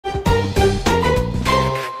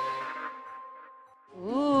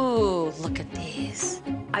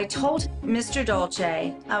I told Mr.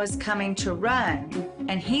 Dolce I was coming to Rome,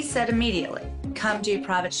 and he said immediately, come do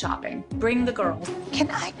private shopping. Bring the girls. Can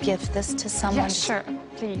I give this to someone? Yeah, sure.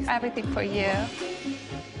 Please. Everything for you.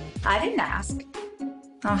 I didn't ask.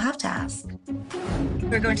 I'll have to ask.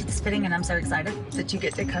 We're going to the spitting, and I'm so excited that you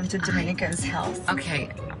get to come to Domenico's house. Okay.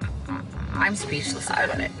 I'm speechless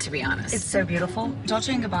about it, to be honest. It's so beautiful.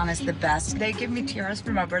 Dolce & Gabbana is the best. They give me tiaras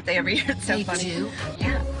for my birthday every year. It's so They funny. do?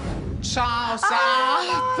 Yeah. Ciao, Sutton!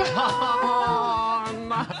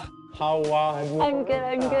 How are you? I'm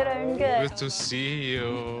good. Good to see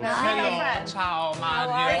you. Hello. Ciao,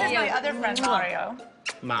 Mario. This is my other friend, Mario.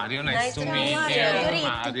 Mario, nice to meet you.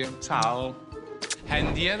 Mario, ciao.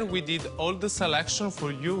 And here we did all the selection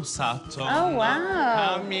for you, Sutton. Oh,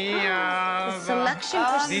 wow. Mia. Selection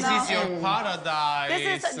for This is your paradise.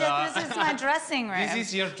 This is my dressing room. This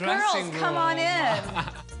is your dressing room. Girls, come on in.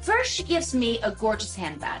 First, she gives me a gorgeous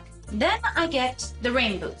handbag. Then I get the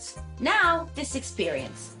rain boots. Now, this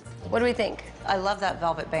experience. What do we think? I love that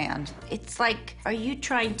velvet band. It's like, are you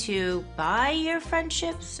trying to buy your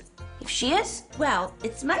friendships? If she is, well,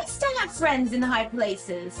 it's nice to have friends in high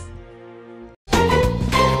places.